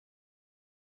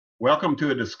Welcome to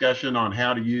a discussion on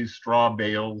how to use straw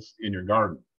bales in your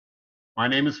garden. My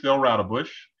name is Phil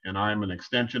Raudebush, and I'm an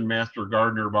Extension Master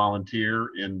Gardener volunteer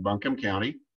in Buncombe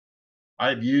County.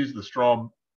 I've used the straw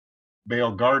bale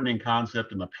gardening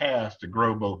concept in the past to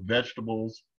grow both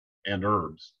vegetables and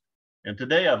herbs. And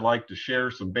today I'd like to share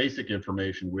some basic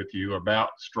information with you about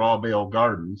straw bale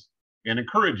gardens and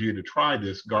encourage you to try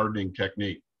this gardening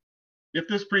technique. If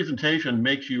this presentation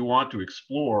makes you want to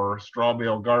explore straw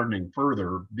bale gardening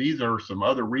further, these are some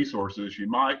other resources you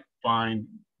might find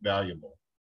valuable.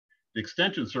 The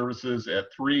extension services at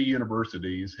 3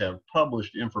 universities have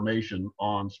published information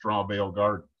on straw bale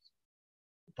gardens.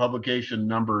 The publication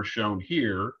numbers shown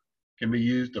here can be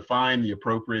used to find the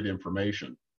appropriate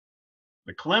information.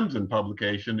 The Clemson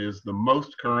publication is the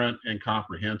most current and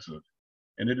comprehensive,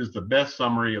 and it is the best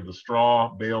summary of the straw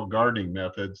bale gardening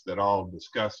methods that I'll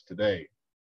discuss today.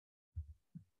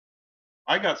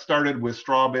 I got started with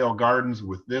straw bale gardens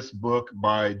with this book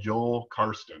by Joel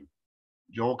Karsten.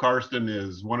 Joel Karsten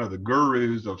is one of the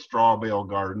gurus of straw bale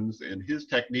gardens, and his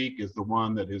technique is the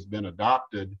one that has been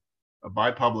adopted by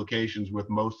publications with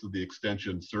most of the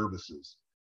extension services.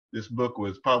 This book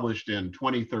was published in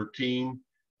 2013.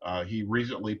 He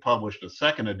recently published a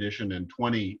second edition in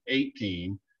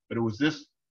 2018, but it was this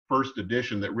first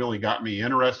edition that really got me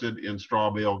interested in straw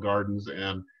bale gardens,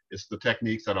 and it's the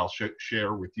techniques that I'll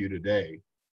share with you today.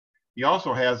 He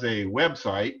also has a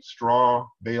website,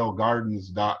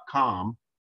 strawbalegardens.com,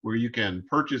 where you can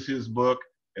purchase his book.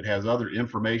 It has other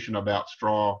information about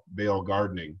straw bale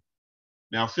gardening.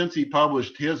 Now, since he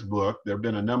published his book, there have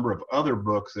been a number of other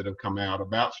books that have come out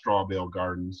about straw bale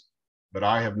gardens, but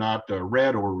I have not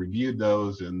read or reviewed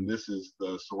those, and this is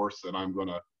the source that I'm going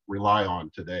to rely on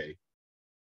today.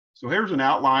 So here's an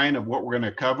outline of what we're going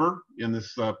to cover in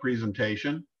this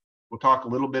presentation. We'll talk a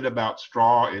little bit about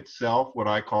straw itself, what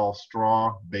I call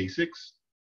straw basics.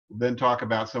 We'll then talk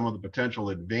about some of the potential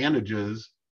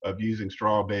advantages of using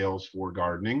straw bales for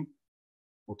gardening.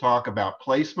 We'll talk about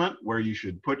placement, where you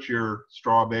should put your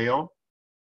straw bale.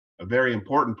 A very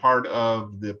important part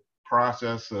of the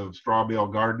process of straw bale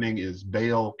gardening is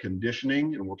bale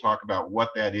conditioning, and we'll talk about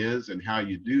what that is and how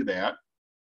you do that.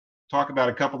 Talk about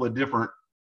a couple of different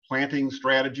planting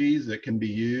strategies that can be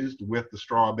used with the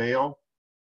straw bale.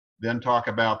 Then talk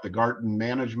about the garden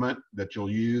management that you'll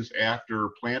use after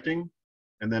planting.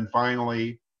 And then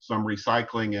finally, some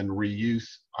recycling and reuse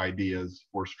ideas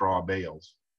for straw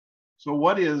bales. So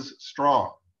what is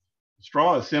straw?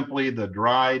 Straw is simply the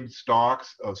dried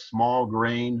stalks of small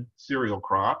grain cereal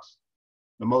crops.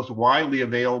 The most widely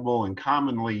available and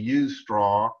commonly used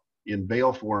straw in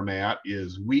bale format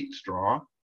is wheat straw.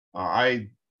 I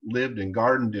lived and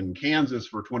gardened in Kansas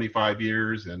for 25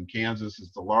 years, and Kansas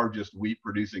is the largest wheat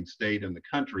producing state in the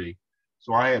country.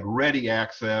 So I had ready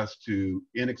access to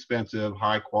inexpensive,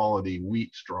 high quality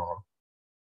wheat straw.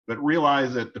 But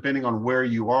realize that depending on where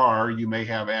you are, you may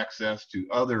have access to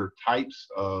other types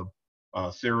of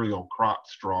cereal crop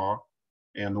straw.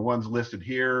 And the ones listed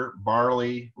here,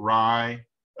 barley, rye,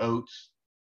 oats,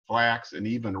 flax, and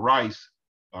even rice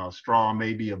straw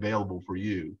may be available for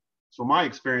you. So my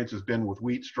experience has been with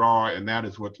wheat straw, and that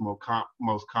is what's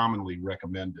most commonly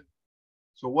recommended.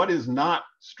 So what is not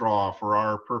straw for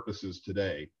our purposes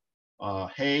today?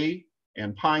 Hay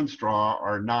and pine straw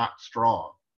are not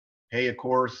straw. Hay, of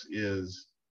course,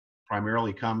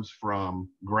 primarily comes from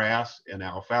grass and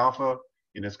alfalfa,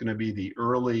 and it's going to be the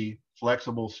early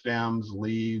flexible stems,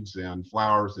 leaves, and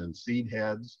flowers and seed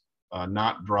heads,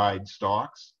 not dried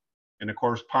stalks. And of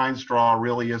course, pine straw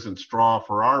really isn't straw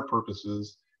for our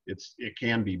purposes. It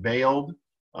can be baled,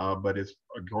 but it's,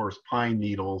 of course, pine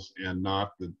needles and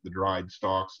not the dried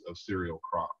stalks of cereal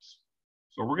crops.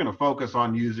 So we're going to focus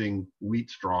on using wheat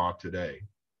straw today.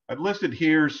 I've listed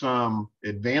here some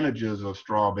advantages of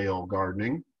straw bale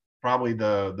gardening. Probably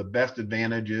the best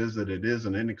advantage is that it is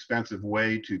an inexpensive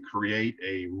way to create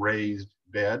a raised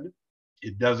bed.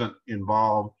 It doesn't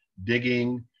involve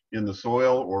digging in the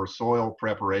soil or soil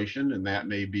preparation, and that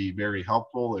may be very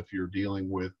helpful if you're dealing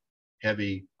with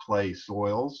heavy clay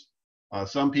soils.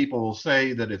 Some people will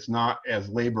say that it's not as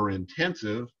labor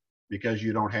intensive because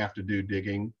you don't have to do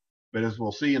digging, but as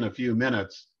we'll see in a few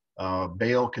minutes,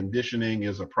 bale conditioning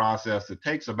is a process that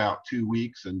takes about 2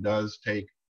 weeks and does take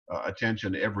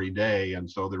attention every day, and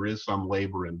so there is some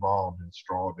labor involved in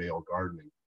straw bale gardening.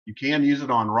 You can use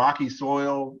it on rocky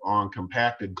soil, on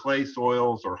compacted clay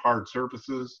soils, or hard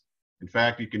surfaces. In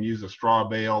fact, you can use a straw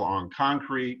bale on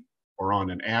concrete or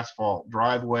on an asphalt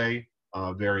driveway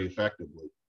very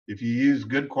effectively. If you use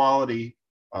good quality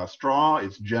straw,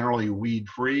 it's generally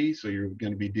weed-free, so you're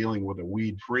going to be dealing with a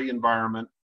weed-free environment.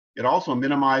 It also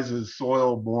minimizes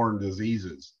soil-borne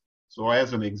diseases. So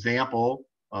as an example,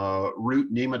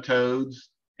 root nematodes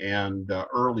and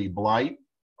early blight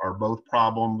are both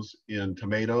problems in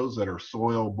tomatoes that are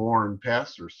soil-borne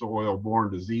pests or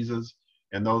soil-borne diseases,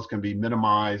 and those can be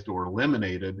minimized or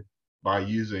eliminated by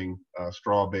using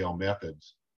straw bale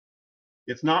methods.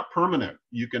 It's not permanent.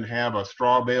 You can have a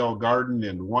straw bale garden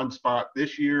in one spot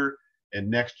this year and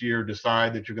next year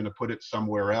decide that you're going to put it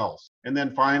somewhere else. And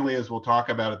then finally, as we'll talk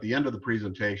about at the end of the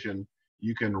presentation,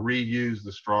 you can reuse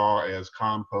the straw as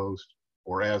compost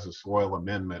or as a soil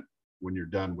amendment when you're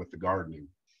done with the gardening.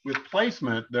 With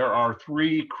placement, there are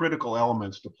three critical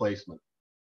elements to placement.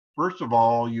 First of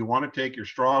all, you want to take your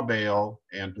straw bale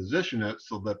and position it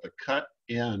so that the cut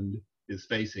end is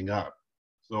facing up.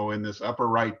 So in this upper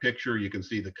right picture, you can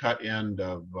see the cut end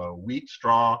of wheat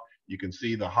straw. You can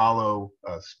see the hollow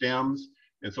stems.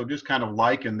 And so just kind of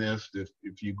liken this,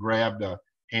 if you grabbed a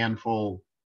handful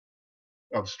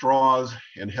of straws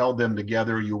and held them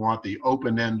together, you want the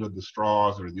open end of the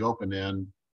straws or the open end,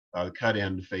 cut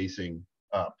end facing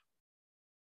up.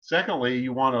 Secondly,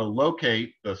 you want to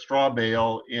locate the straw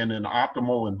bale in an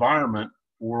optimal environment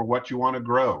for what you want to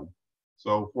grow.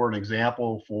 So for an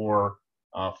example, for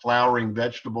flowering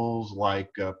vegetables like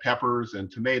peppers and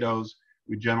tomatoes,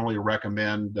 we generally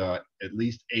recommend at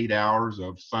least 8 hours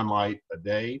of sunlight a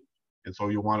day. And so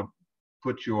you want to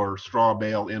put your straw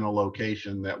bale in a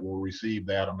location that will receive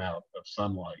that amount of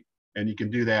sunlight. And you can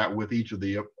do that with each of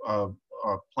the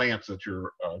plants that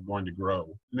you're going to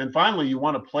grow. And then finally, you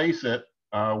want to place it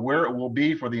where it will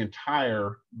be for the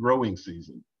entire growing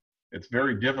season. It's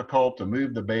very difficult to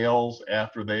move the bales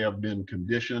after they have been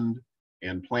conditioned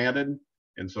and planted.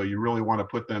 And so you really want to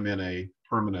put them in a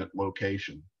permanent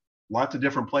location. Lots of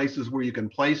different places where you can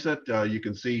place it. You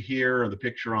can see here in the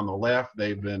picture on the left,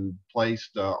 they've been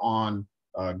placed on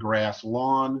grass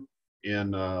lawn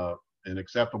in an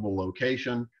acceptable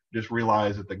location. Just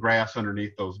realize that the grass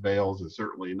underneath those bales is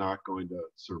certainly not going to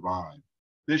survive.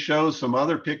 This shows some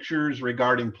other pictures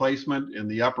regarding placement in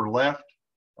the upper left.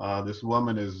 This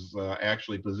woman is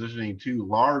actually positioning two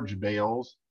large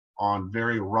bales on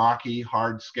very rocky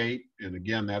hardscape. And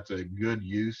again, that's a good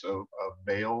use of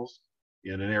bales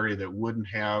in an area that wouldn't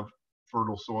have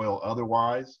fertile soil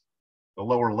otherwise. The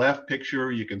lower left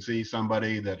picture, you can see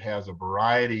somebody that has a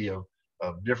variety of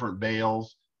different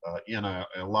bales in a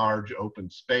large open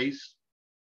space.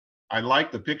 I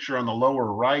like the picture on the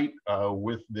lower right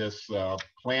with this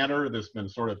planter that's been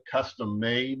sort of custom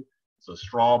made. It's a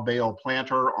straw bale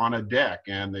planter on a deck,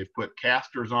 and they've put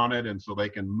casters on it, and so they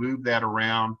can move that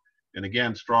around. And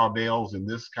again, straw bales in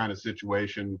this kind of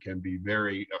situation can be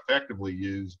very effectively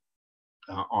used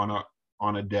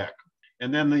on a deck.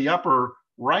 And then the upper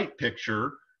right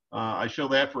picture, I show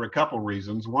that for a couple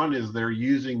reasons. One is they're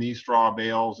using these straw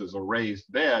bales as a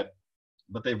raised bed,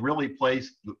 but they've really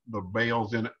placed the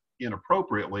bales in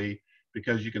inappropriately,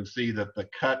 because you can see that the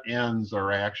cut ends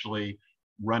are actually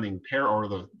running or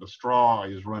the straw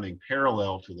is running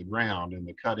parallel to the ground, and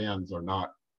the cut ends are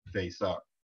not face up.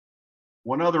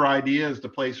 One other idea is to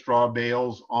place straw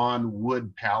bales on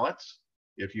wood pallets.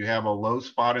 If you have a low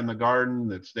spot in the garden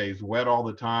that stays wet all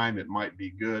the time, it might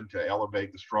be good to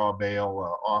elevate the straw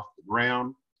bale off the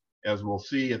ground. As we'll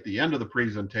see at the end of the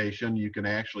presentation, you can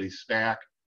actually stack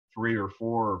 3 or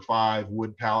 4 or 5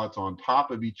 wood pallets on top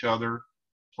of each other,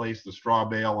 place the straw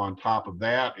bale on top of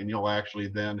that, and you'll actually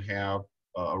then have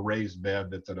a raised bed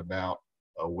that's at about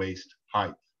waist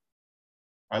height.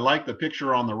 I like the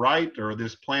picture on the right, or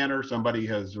this planter. Somebody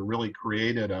has really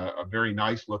created a very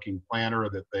nice looking planter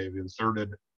that they've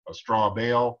inserted a straw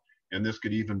bale, and this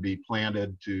could even be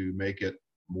planted to make it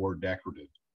more decorative.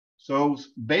 So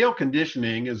bale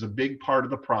conditioning is a big part of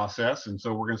the process, and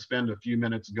so we're going to spend a few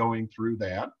minutes going through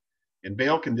that. And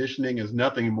bale conditioning is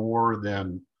nothing more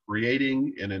than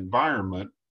creating an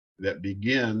environment that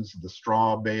begins the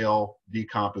straw bale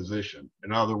decomposition.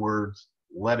 In other words,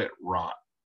 let it rot.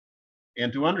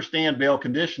 And to understand bale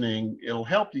conditioning, it'll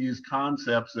help to use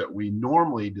concepts that we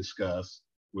normally discuss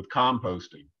with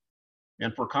composting.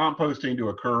 And for composting to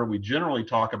occur, we generally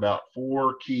talk about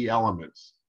 4 key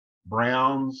elements: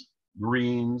 browns,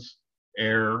 greens,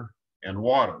 air, and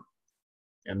water.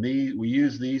 And we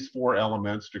use these 4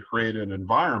 elements to create an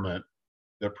environment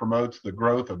that promotes the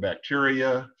growth of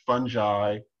bacteria,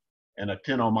 fungi, and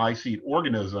actinomycete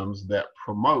organisms that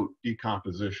promote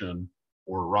decomposition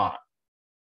or rot.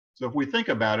 So if we think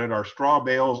about it, our straw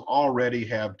bales already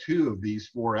have 2 of these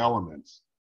 4 elements.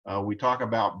 We talk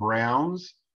about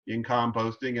browns in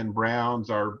composting, and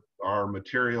browns are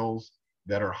materials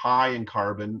that are high in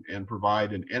carbon and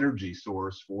provide an energy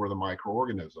source for the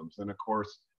microorganisms. And of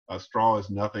course, straw is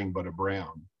nothing but a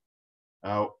brown.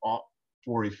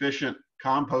 For efficient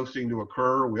composting to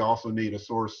occur, we also need a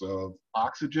source of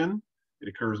oxygen. It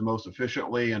occurs most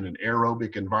efficiently in an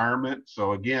aerobic environment.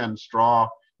 So again, straw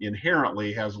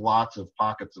inherently has lots of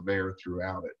pockets of air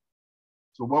throughout it.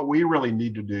 So what we really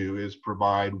need to do is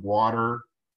provide water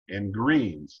and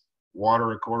greens.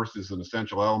 Water, of course, is an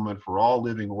essential element for all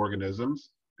living organisms.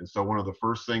 And so one of the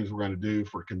first things we're going to do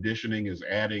for conditioning is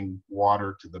adding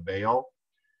water to the bale.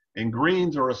 And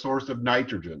greens are a source of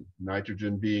nitrogen,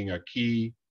 nitrogen being a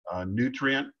key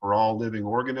nutrient for all living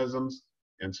organisms.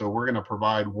 And so we're going to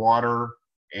provide water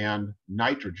and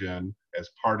nitrogen as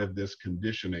part of this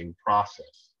conditioning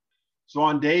process. So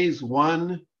on days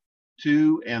 1,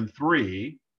 2, and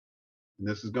 3, and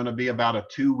this is going to be about a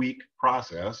 2-week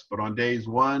process, but on days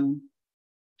 1,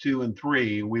 2, and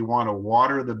 3, we want to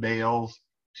water the bales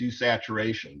to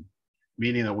saturation,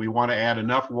 meaning that we want to add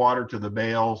enough water to the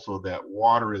bale so that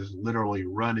water is literally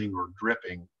running or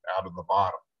dripping out of the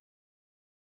bottom.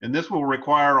 And this will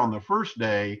require on the first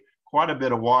day quite a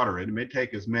bit of water. It may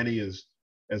take as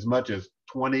much as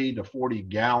 20 to 40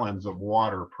 gallons of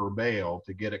water per bale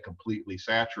to get it completely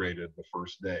saturated the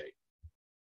first day.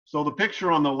 So the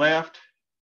picture on the left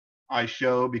I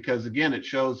show because, again, it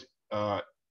shows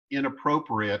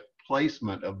inappropriate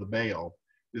placement of the bale.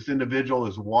 This individual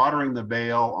is watering the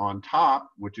bale on top,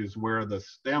 which is where the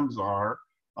stems are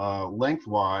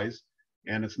lengthwise,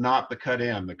 and it's not the cut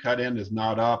end. The cut end is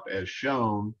not up as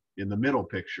shown in the middle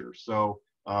picture. So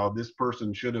this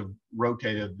person should have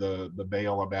rotated the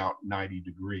bale about 90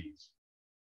 degrees.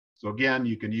 So again,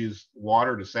 you can use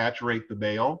water to saturate the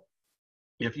bale.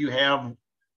 If you have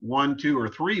 1, 2, or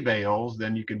 3 bales,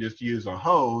 then you can just use a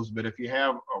hose. But if you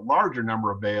have a larger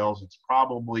number of bales, it's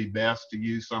probably best to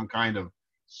use some kind of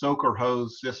soaker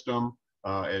hose system,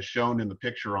 as shown in the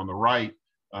picture on the right,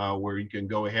 where you can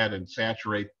go ahead and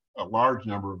saturate a large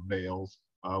number of bales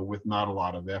with not a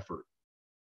lot of effort.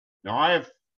 Now, I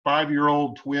have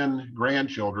 5-year-old twin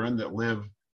grandchildren that live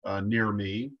near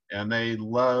me, and they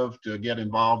love to get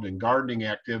involved in gardening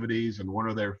activities, and one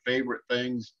of their favorite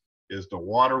things is to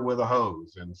water with a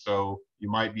hose. And so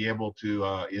you might be able to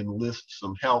enlist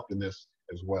some help in this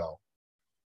as well.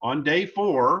 On day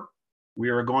 4, we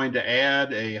are going to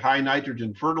add a high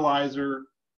nitrogen fertilizer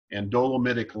and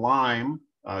dolomitic lime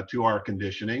to our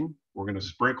conditioning. We're going to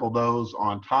sprinkle those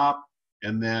on top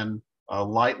and then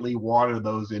lightly water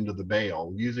those into the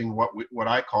bale using what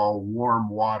I call warm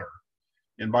water.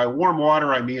 And by warm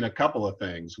water, I mean a couple of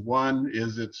things. One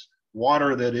is it's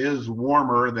water that is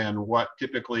warmer than what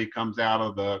typically comes out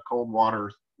of the cold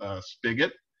water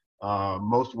spigot.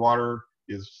 Most water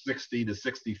is 60 to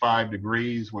 65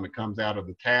 degrees when it comes out of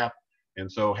the tap. And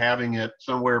so having it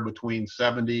somewhere between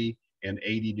 70 and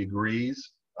 80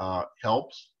 degrees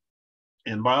helps.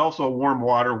 And by also warm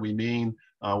water, we mean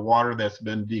water that's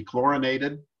been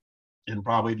dechlorinated. And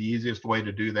probably the easiest way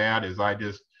to do that is I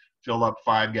just fill up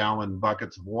 5-gallon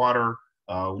buckets of water,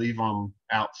 leave them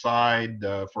outside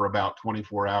for about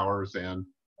 24 hours, and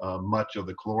much of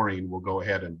the chlorine will go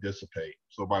ahead and dissipate.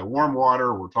 So by warm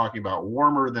water, we're talking about a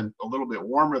little bit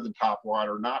warmer than top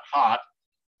water, not hot,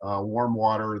 warm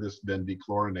water that's been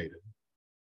dechlorinated.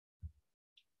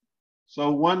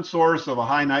 So one source of a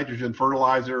high nitrogen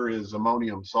fertilizer is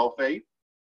ammonium sulfate,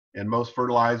 and most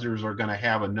fertilizers are going to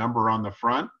have a number on the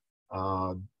front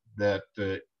that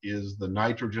is the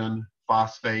nitrogen,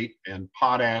 phosphate, and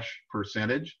potash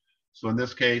percentage. So in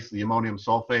this case, the ammonium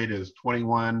sulfate is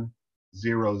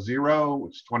 2100,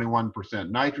 it's 21%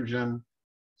 nitrogen,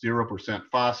 0%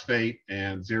 phosphate,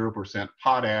 and 0%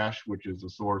 potash, which is a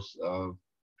source of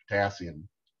potassium.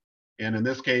 And in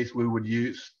this case, we would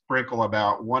sprinkle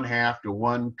about 1/2 to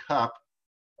 1 cup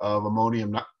of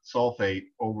ammonium sulfate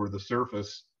over the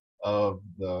surface of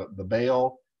the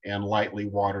bale and lightly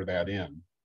water that in.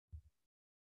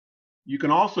 You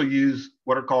can also use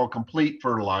what are called complete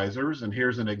fertilizers, and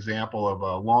here's an example of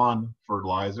a lawn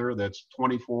fertilizer that's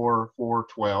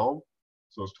 24-4-12.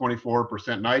 So it's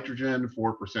 24% nitrogen,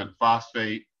 4%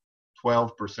 phosphate,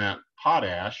 12%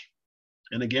 potash.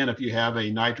 And again, if you have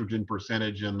a nitrogen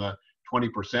percentage in the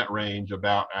 20% range,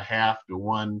 about 1/2 to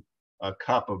 1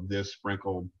 cup of this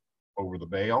sprinkled over the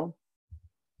bale.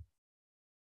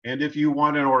 And if you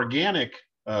want an organic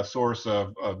source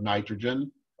of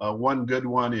nitrogen, one good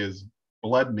one is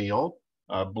blood meal.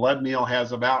 Blood meal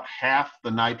has about half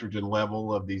the nitrogen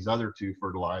level of these other 2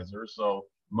 fertilizers. So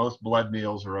most blood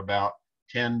meals are about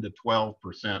 10 to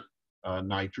 12%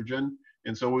 nitrogen.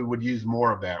 And so we would use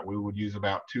more of that. We would use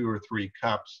about 2 or 3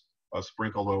 cups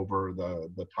sprinkled over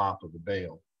the top of the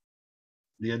bale.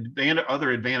 The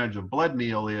other advantage of blood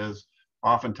meal is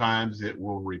oftentimes it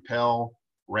will repel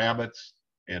rabbits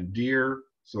and deer.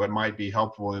 So it might be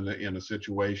helpful in a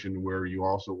situation where you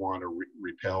also want to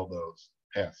repel those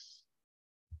pests.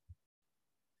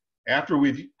 After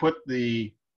we've put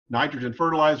the nitrogen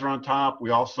fertilizer on top, we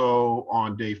also,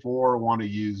 on day 4, want to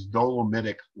use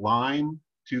dolomitic lime,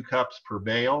 2 cups per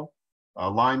bale.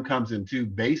 Lime comes in 2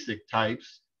 basic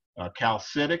types,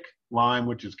 calcitic lime,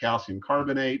 which is calcium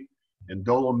carbonate, and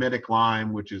dolomitic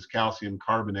lime, which is calcium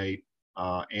carbonate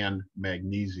and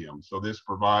magnesium. So this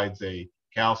provides a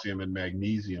calcium and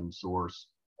magnesium source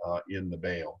in the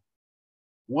bale.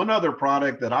 One other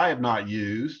product that I have not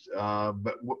used,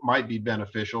 but might be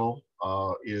beneficial,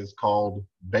 is called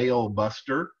Bale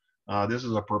Buster. This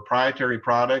is a proprietary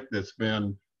product that's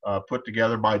been put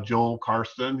together by Joel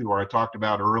Karsten, who I talked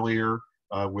about earlier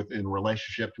in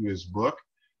relationship to his book.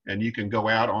 And you can go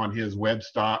out on his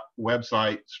website,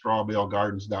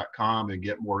 strawbalegardens.com, and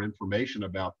get more information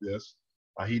about this.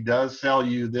 He does sell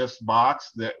you this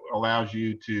box that allows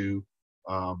you to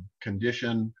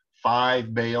condition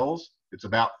 5 bales. It's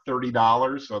about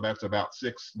 $30, so that's about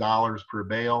 $6 per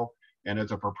bale. And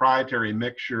it's a proprietary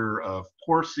mixture of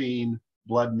porcine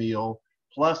blood meal,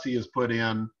 plus he has put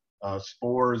in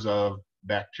spores of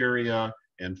bacteria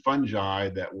and fungi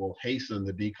that will hasten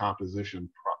the decomposition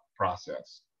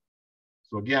process.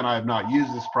 So again, I have not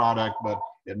used this product, but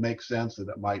it makes sense that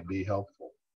it might be helpful.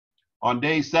 On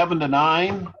days 7 to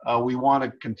 9, we want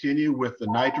to continue with the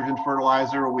nitrogen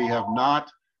fertilizer. We have not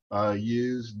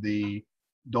used the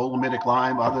dolomitic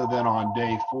lime other than on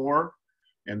day 4.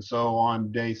 And so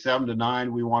on day 7 to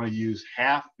 9, we want to use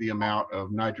half the amount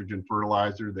of nitrogen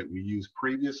fertilizer that we used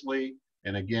previously.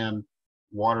 And again,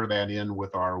 water that in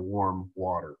with our warm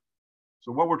water.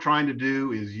 So what we're trying to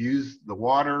do is use the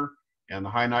water and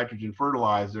the high nitrogen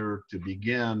fertilizer to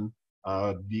begin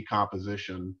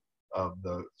decomposition of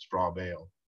the straw bale.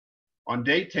 On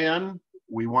day 10,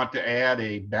 we want to add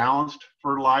a balanced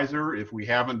fertilizer if we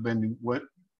haven't been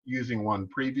using one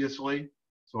previously.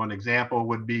 So an example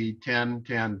would be 10,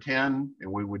 10, 10,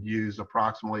 and we would use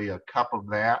approximately a cup of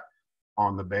that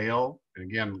on the bale. And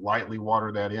again, lightly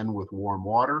water that in with warm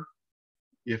water.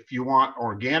 If you want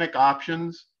organic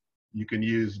options, you can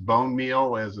use bone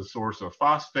meal as a source of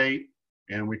phosphate,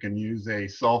 and we can use a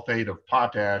sulfate of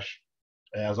potash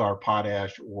as our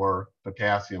potash or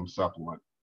potassium supplement.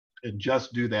 And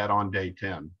just do that on day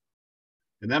 10.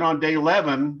 And then on day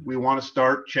 11, we want to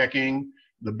start checking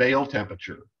the bale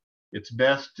temperature. It's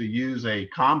best to use a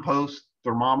compost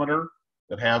thermometer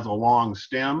that has a long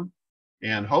stem.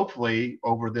 And hopefully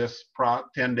over this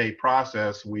 10-day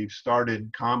process, we've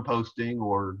started composting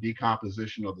or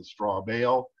decomposition of the straw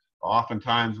bale.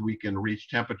 Oftentimes we can reach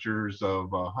temperatures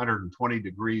of 120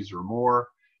 degrees or more,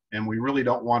 and we really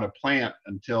don't want to plant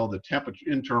until the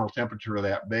internal temperature of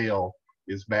that bale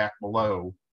is back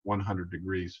below 100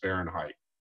 degrees Fahrenheit.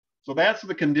 So that's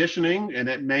the conditioning, and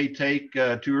it may take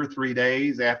 2 or 3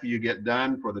 days after you get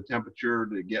done for the temperature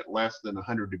to get less than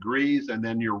 100 degrees, and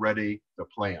then you're ready to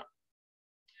plant.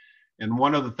 And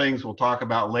one of the things we'll talk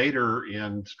about later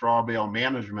in straw bale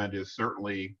management is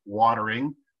certainly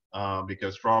watering,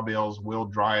 because straw bales will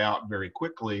dry out very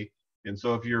quickly. And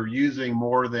so if you're using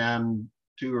more than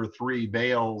 2 or 3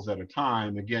 bales at a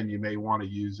time, again, you may want to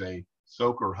use a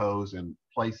soaker hose and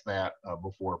place that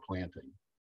before planting.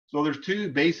 So there's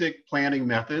 2 basic planting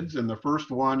methods, and the first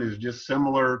one is just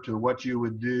similar to what you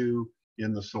would do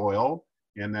in the soil,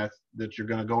 and that's that you're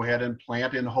going to go ahead and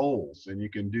plant in holes. And you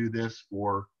can do this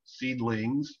for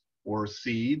seedlings or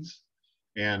seeds,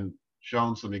 and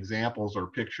shown some examples are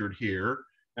pictured here.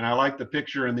 And I like the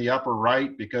picture in the upper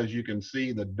right because you can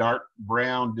see the dark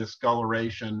brown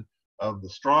discoloration of the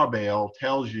straw bale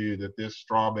tells you that this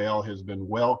straw bale has been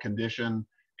well conditioned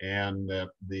and that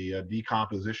the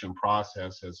decomposition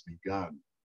process has begun.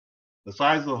 The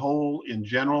size of the hole in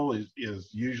general is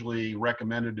usually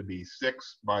recommended to be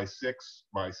 6 by 6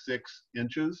 by 6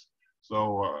 inches.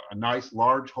 So a nice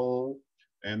large hole,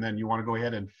 and then you want to go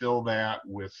ahead and fill that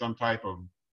with some type of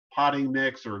potting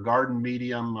mix or garden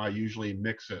medium. I usually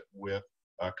mix it with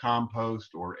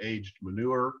compost or aged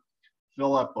manure.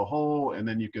 Fill up the hole, and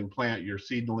then you can plant your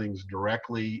seedlings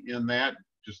directly in that,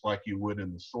 just like you would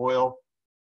in the soil.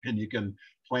 And you can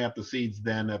plant the seeds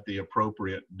then at the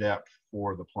appropriate depth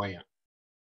for the plant.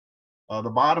 The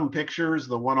bottom pictures,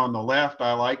 the one on the left,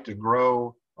 I like to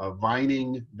grow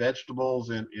vining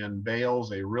vegetables in bales.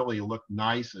 They really look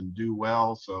nice and do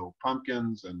well. So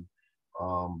pumpkins and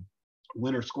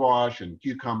winter squash and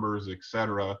cucumbers,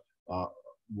 etc.,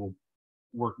 will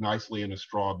work nicely in a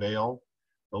straw bale.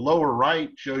 The lower right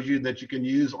shows you that you can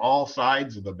use all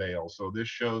sides of the bale. So this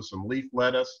shows some leaf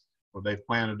lettuce, where they've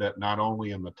planted it not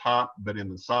only in the top, but in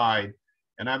the side.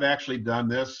 And I've actually done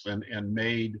this and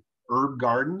made herb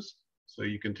gardens. So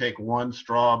you can take one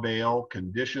straw bale,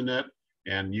 condition it,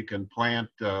 and you can plant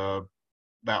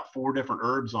about 4 different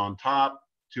herbs on top,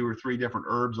 2 or 3 different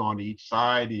herbs on each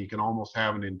side, and you can almost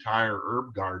have an entire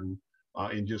herb garden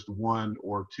in just 1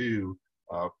 or 2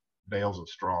 bales of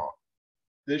straw.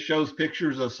 This shows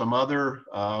pictures of some other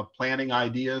planting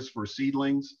ideas for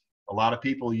seedlings. A lot of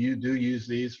people do use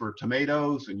these for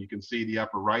tomatoes, and you can see the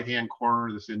upper right-hand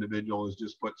corner. This individual has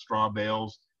just put straw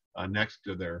bales next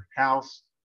to their house.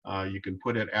 You can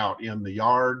put it out in the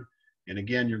yard. And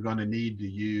again, you're going to need to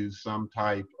use some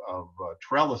type of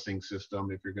trellising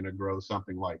system if you're going to grow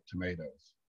something like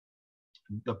tomatoes.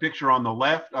 The picture on the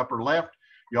left, upper left,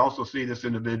 you also see this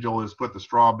individual has put the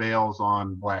straw bales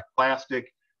on black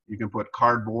plastic. You can put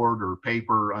cardboard or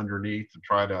paper underneath to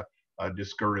try to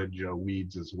discourage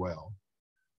weeds as well.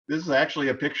 This is actually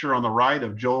a picture on the right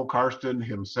of Joel Karsten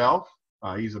himself.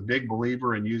 He's a big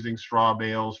believer in using straw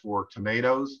bales for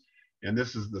tomatoes, and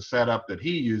this is the setup that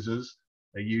he uses.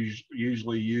 He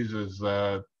usually uses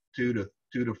 2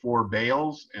 to 4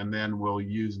 bales, and then will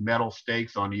use metal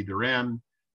stakes on either end,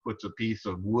 puts a piece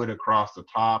of wood across the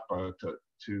top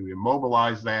to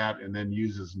immobilize that, and then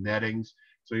uses nettings.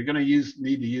 So you're going to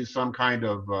need to use some kind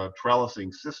of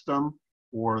trellising system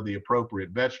for the appropriate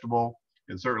vegetable.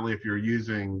 And certainly if you're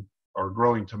using or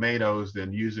growing tomatoes,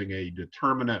 then using a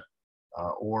determinate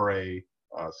or a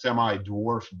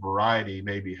semi-dwarf variety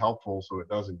may be helpful so it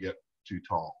doesn't get too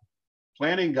tall.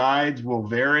 Planting guides will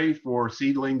vary for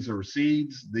seedlings or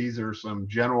seeds. These are some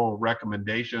general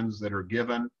recommendations that are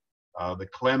given. The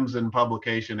Clemson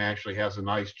publication actually has a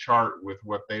nice chart with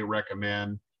what they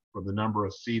recommend for the number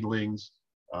of seedlings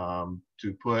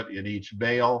to put in each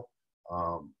bale.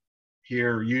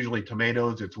 Here, usually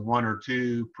tomatoes, it's 1 or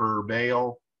 2 per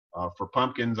bale. For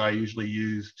pumpkins, I usually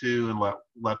use 2 and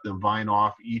let them vine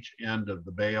off each end of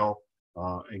the bale.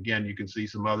 Again, you can see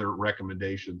some other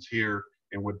recommendations here,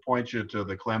 and would point you to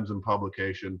the Clemson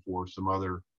publication for some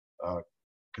other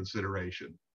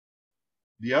consideration.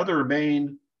 The other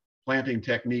main planting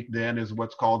technique then is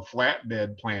what's called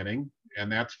flatbed planting,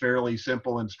 and that's fairly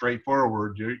simple and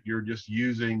straightforward. You're just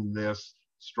using this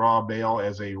straw bale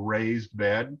as a raised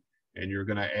bed, and you're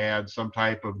going to add some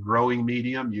type of growing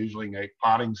medium, usually a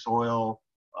potting soil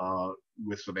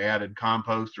with some added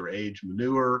compost or aged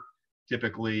manure.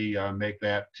 Typically make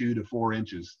that 2 to 4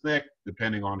 inches thick,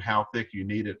 depending on how thick you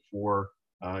need it for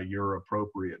your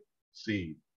appropriate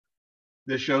seed.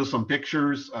 This shows some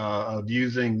pictures of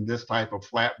using this type of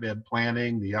flatbed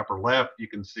planting. The upper left, you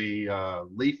can see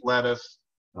leaf lettuce.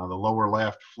 The lower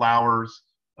left, flowers.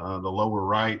 The lower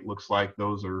right looks like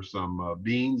those are some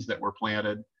beans that were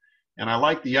planted. And I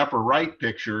like the upper right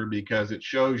picture because it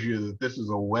shows you that this is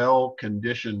a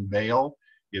well-conditioned bale.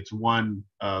 It's one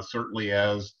certainly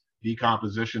as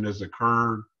decomposition has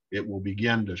occurred, it will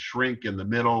begin to shrink in the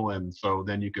middle, and so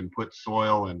then you can put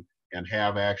soil and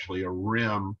have actually a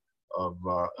rim of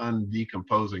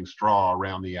undecomposing straw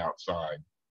around the outside.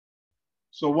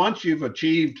 So once you've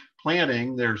achieved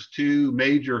planting, there's 2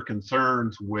 major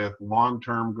concerns with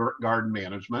long-term garden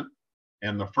management,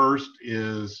 and the first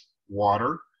is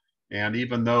water. And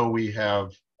even though we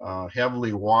have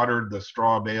heavily watered the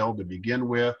straw bale to begin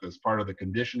with as part of the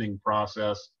conditioning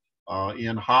process,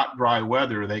 in hot, dry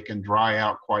weather, they can dry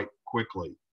out quite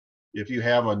quickly. If you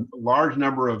have a large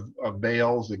number of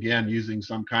bales, again, using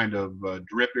some kind of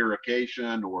drip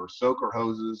irrigation or soaker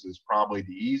hoses is probably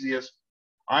the easiest.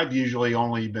 I've usually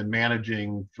only been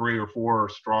managing 3 or 4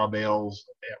 straw bales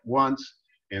at once,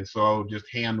 and so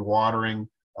just hand watering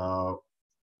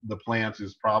the plants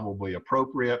is probably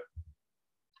appropriate.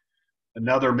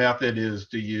 Another method is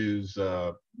to use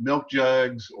milk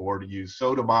jugs or to use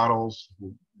soda bottles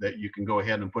that you can go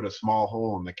ahead and put a small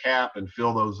hole in the cap and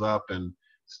fill those up and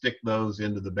stick those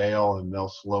into the bale, and they'll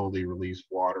slowly release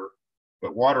water.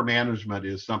 But water management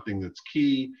is something that's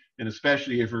key, and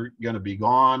especially if you're going to be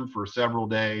gone for several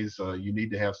days, you need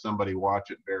to have somebody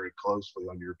watch it very closely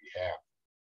on your behalf.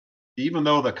 Even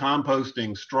though the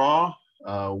composting straw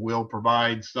will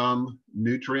provide some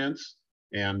nutrients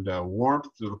and warmth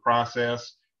to the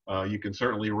process, you can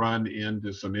certainly run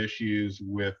into some issues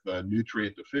with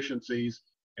nutrient deficiencies.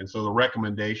 And so the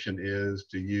recommendation is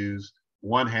to use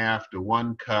 1/2 to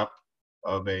 1 cup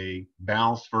of a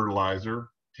balanced fertilizer.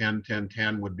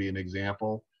 10-10-10 would be an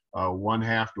example.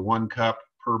 1/2 to 1 cup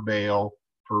per bale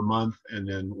per month, and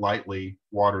then lightly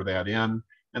water that in.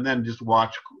 And then just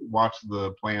watch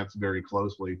the plants very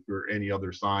closely for any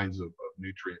other signs of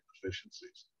nutrient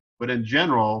deficiencies. But in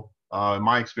general,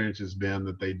 my experience has been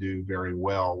that they do very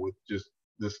well with just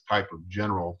this type of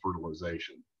general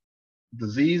fertilization.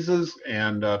 Diseases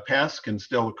and pests can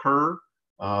still occur.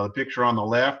 The picture on the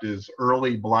left is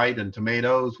early blight in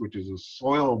tomatoes, which is a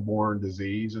soil-borne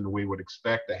disease, and we would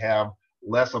expect to have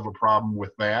less of a problem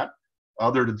with that.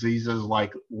 Other diseases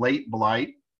like late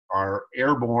blight are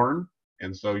airborne,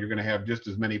 and so you're going to have just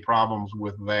as many problems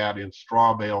with that in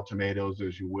straw bale tomatoes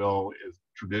as you will as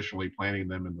traditionally planting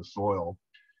them in the soil.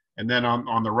 And then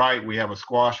on the right, we have a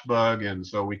squash bug, and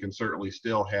so we can certainly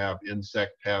still have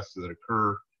insect pests that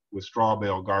occur with straw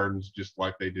bale gardens just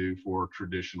like they do for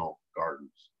traditional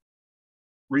gardens.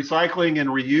 Recycling and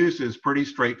reuse is pretty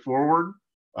straightforward.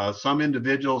 Some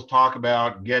individuals talk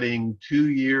about getting 2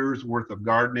 years worth of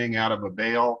gardening out of a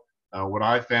bale. What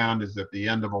I found is at the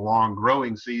end of a long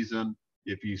growing season,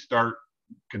 if you start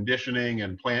conditioning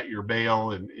and plant your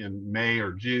bale in May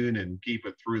or June and keep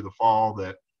it through the fall,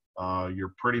 that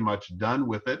you're pretty much done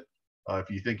with it. If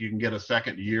you think you can get a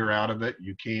second year out of it,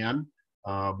 you can.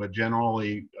 But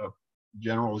generally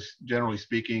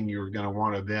speaking, you're going to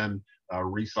want to then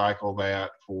recycle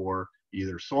that for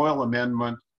either soil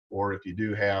amendment, or if you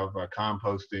do have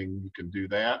composting, you can do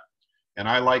that. And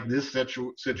I like this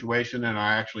situation, and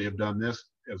I actually have done this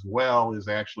as well, is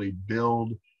actually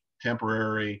build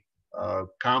temporary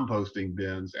composting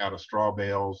bins out of straw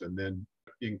bales and then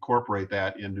incorporate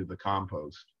that into the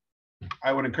compost.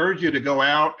 I would encourage you to go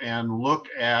out and look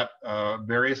at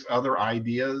various other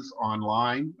ideas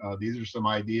online. These are some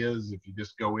ideas. If you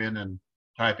just go in and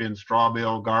type in straw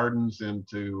bale gardens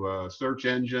into a search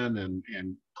engine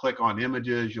and click on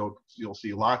images, you'll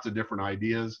see lots of different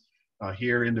ideas.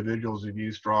 Here, individuals have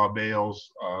used straw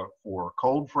bales for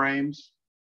cold frames.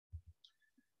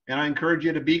 And I encourage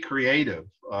you to be creative.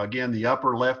 Again, the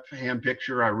upper left-hand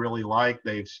picture I really like.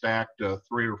 They've stacked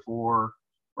 3 or 4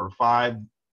 or 5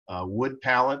 wood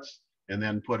pallets and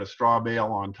then put a straw bale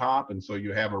on top. And so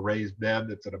you have a raised bed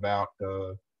that's at about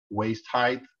waist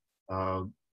height.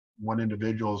 One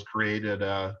individual has created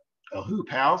a hoop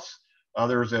house.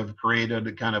 Others have created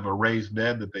a kind of a raised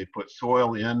bed that they put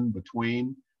soil in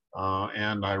between.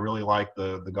 And I really like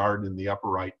the garden in the upper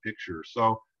right picture.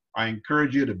 So I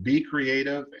encourage you to be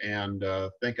creative and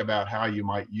think about how you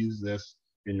might use this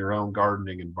in your own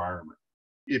gardening environment.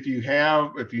 If you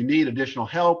need additional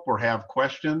help or have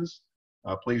questions,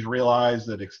 please realize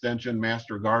that Extension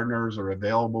Master Gardeners are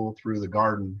available through the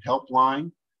Garden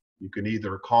Helpline. You can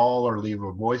either call or leave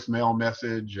a voicemail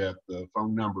message at the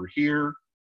phone number here,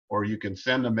 or you can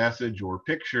send a message or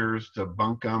pictures to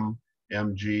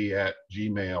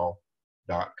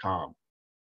bunkumg@gmail.com.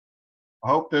 I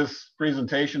hope this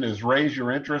presentation has raised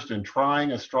your interest in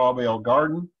trying a straw bale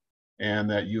garden and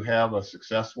that you have a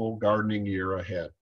successful gardening year ahead.